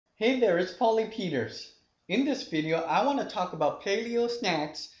Hey there, it's Paulee Peters. In this video, I want to talk about paleo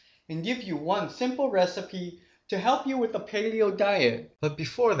snacks and give you one simple recipe to help you with the paleo diet. But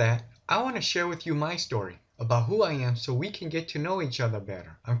before that, I want to share with you my story about who I am so we can get to know each other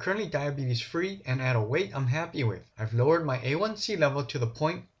better. I'm currently diabetes free and at a weight I'm happy with. I've lowered my A1C level to the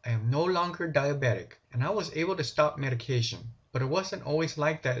point I am no longer diabetic, and I was able to stop medication. But it wasn't always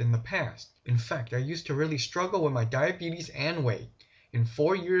like that in the past. In fact, I used to really struggle with my diabetes and weight. In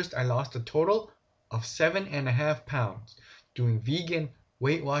 4 years, I lost a total of 7.5 pounds. Doing vegan,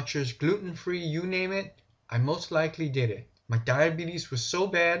 Weight Watchers, gluten-free, you name it, I most likely did it. My diabetes was so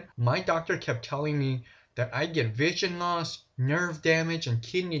bad, my doctor kept telling me that I'd get vision loss, nerve damage, and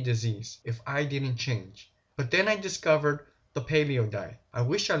kidney disease if I didn't change. But then I discovered the paleo diet. I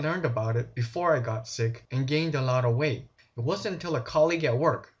wish I learned about it before I got sick and gained a lot of weight. It wasn't until a colleague at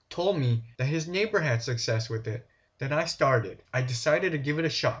work told me that his neighbor had success with it that I started. I decided to give it a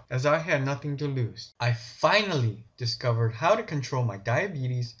shot as I had nothing to lose. I finally discovered how to control my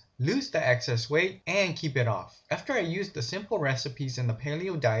diabetes, lose the excess weight, and keep it off. After I used the simple recipes in the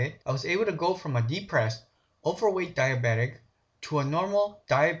paleo diet, I was able to go from a depressed, overweight diabetic to a normal,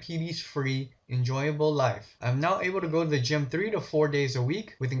 diabetes-free, enjoyable life. I'm now able to go to the gym 3 to 4 days a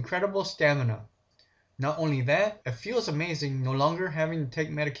week with incredible stamina. Not only that, it feels amazing no longer having to take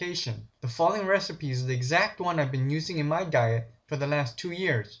medication. The following recipe is the exact one I've been using in my diet for the last 2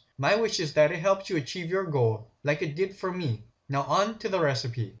 years. My wish is that it helps you achieve your goal like it did for me. Now on to the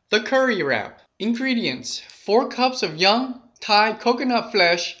recipe. The curry wrap. Ingredients: 4 cups of young Thai coconut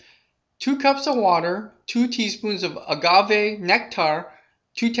flesh, 2 cups of water, 2 teaspoons of agave nectar,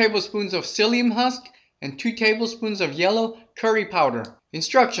 2 tablespoons of psyllium husk, and 2 tablespoons of yellow curry powder.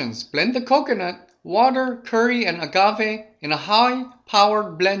 Instructions: blend the coconut, water, curry, and agave in a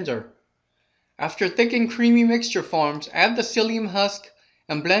high-powered blender. After thick and creamy mixture forms, add the psyllium husk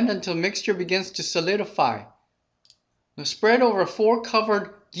and blend until mixture begins to solidify. Now spread over 4 covered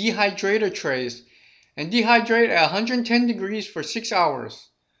dehydrator trays and dehydrate at 110 degrees for 6 hours.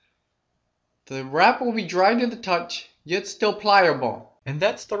 The wrap will be dry to the touch, yet still pliable. And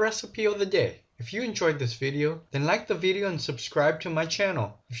that's the recipe of the day. If you enjoyed this video, then like the video and subscribe to my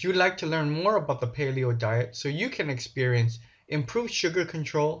channel. If you'd like to learn more about the paleo diet so you can experience improved sugar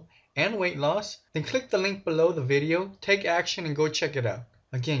control and weight loss, then click the link below the video, take action, and go check it out.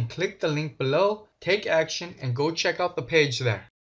 Again, click the link below, take action, and go check out the page there.